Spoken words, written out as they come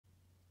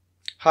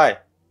Hi,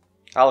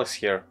 Alex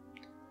here.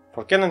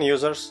 For Canon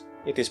users,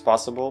 it is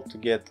possible to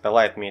get a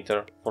light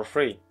meter for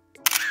free.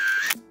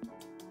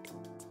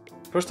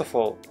 First of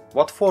all,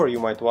 what for you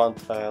might want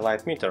a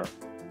light meter?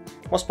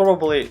 Most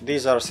probably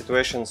these are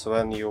situations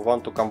when you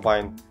want to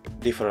combine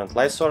different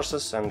light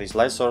sources and these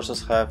light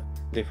sources have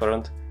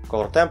different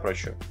color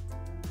temperature.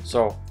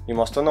 So you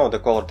must know the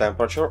color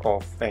temperature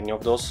of any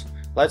of those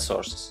light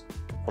sources.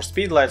 For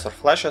speed lights or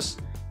flashes,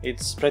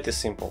 it's pretty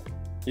simple.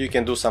 You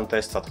can do some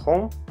tests at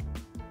home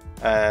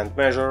and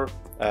measure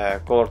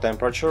color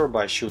temperature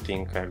by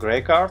shooting a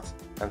gray card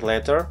and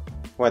later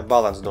white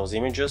balance those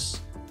images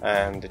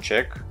and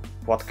check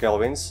what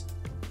kelvins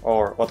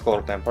or what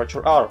color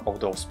temperature are of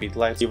those speed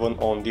lights even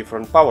on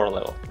different power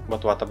level.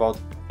 But what about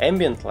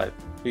ambient light?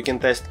 You can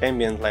test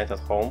ambient light at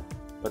home,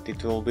 but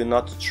it will be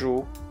not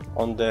true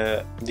on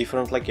the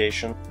different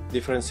location,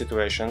 different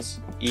situations,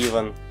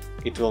 even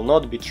it will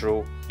not be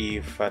true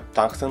if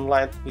tungsten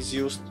light is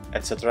used,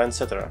 etc,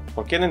 etc.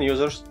 For Canon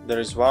users there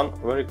is one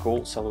very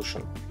cool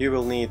solution. You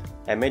will need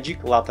a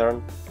Magic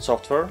Lantern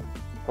software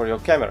for your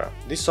camera.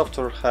 This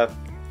software have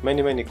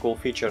many cool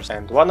features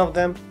and one of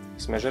them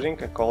is measuring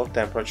a color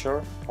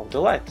temperature of the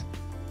light.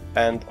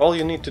 And all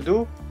you need to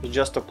do is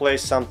just to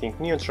place something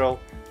neutral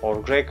or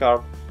gray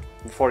card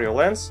before your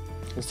lens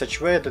in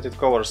such a way that it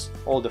covers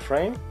all the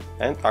frame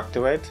and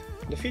activate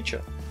the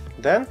feature.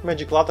 Then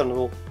Magic Lantern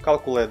will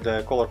calculate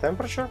the color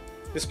temperature.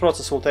 This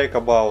process will take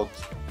about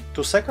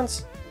 2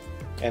 seconds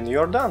and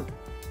you're done.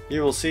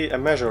 You will see a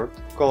measured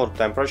color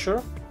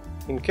temperature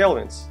in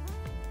kelvins.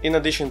 In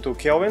addition to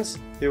kelvins,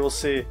 you will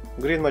see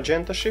green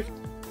magenta shift,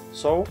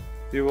 so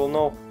you will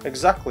know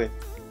exactly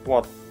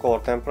what color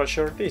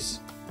temperature it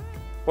is.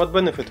 What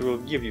benefit will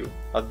give you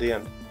at the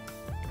end?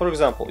 For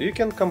example, you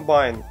can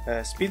combine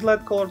speed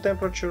light color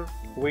temperature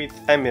with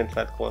ambient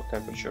light color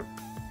temperature,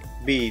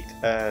 be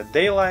it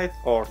daylight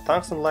or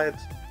tungsten light,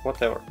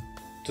 whatever.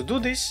 To do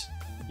this,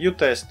 you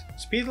test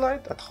speed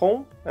light at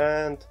home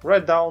and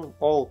write down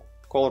all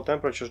color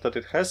temperatures that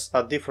it has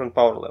at different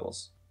power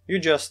levels. You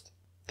just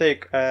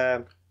take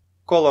a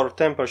color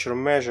temperature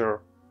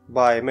measure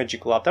by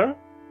Magic Lantern,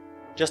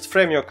 just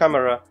frame your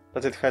camera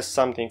that it has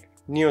something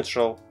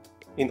neutral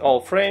in all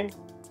frame,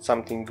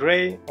 something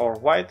gray or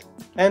white,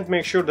 and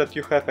make sure that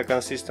you have a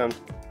consistent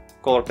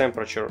color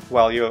temperature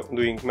while you're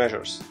doing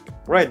measures.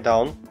 Write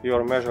down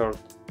your measured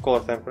color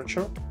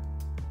temperature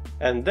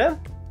and then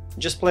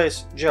just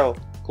place gel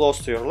close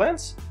to your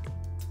lens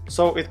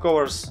so it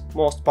covers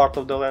most part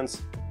of the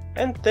lens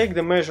and take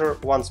the measure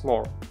once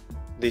more.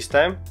 This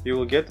time you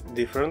will get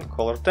different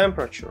color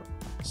temperature.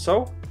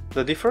 So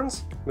the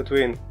difference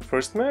between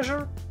first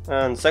measure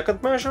and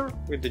second measure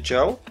with the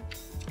gel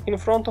in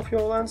front of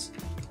your lens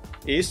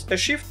is a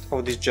shift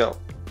of this gel.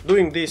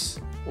 Doing this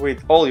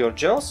with all your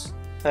gels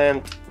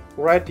and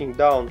writing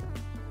down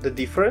the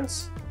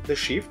difference, the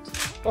shift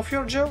of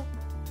your gel,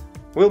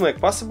 will make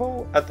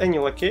possible at any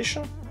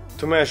location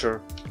to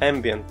measure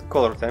ambient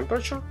color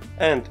temperature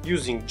and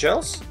using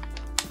gels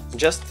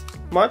just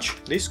match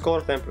this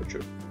color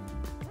temperature.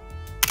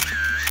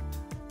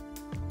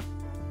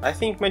 I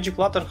think Magic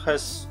Lantern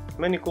has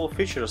many cool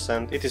features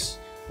and it is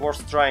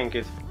worth trying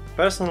it.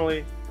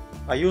 Personally,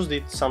 I used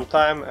it some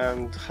time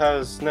and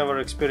has never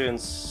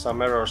experienced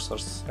some errors or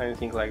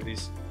anything like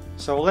this.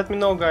 So let me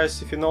know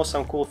guys if you know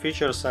some cool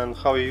features and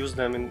how you use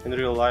them in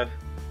real life.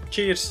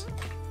 Cheers!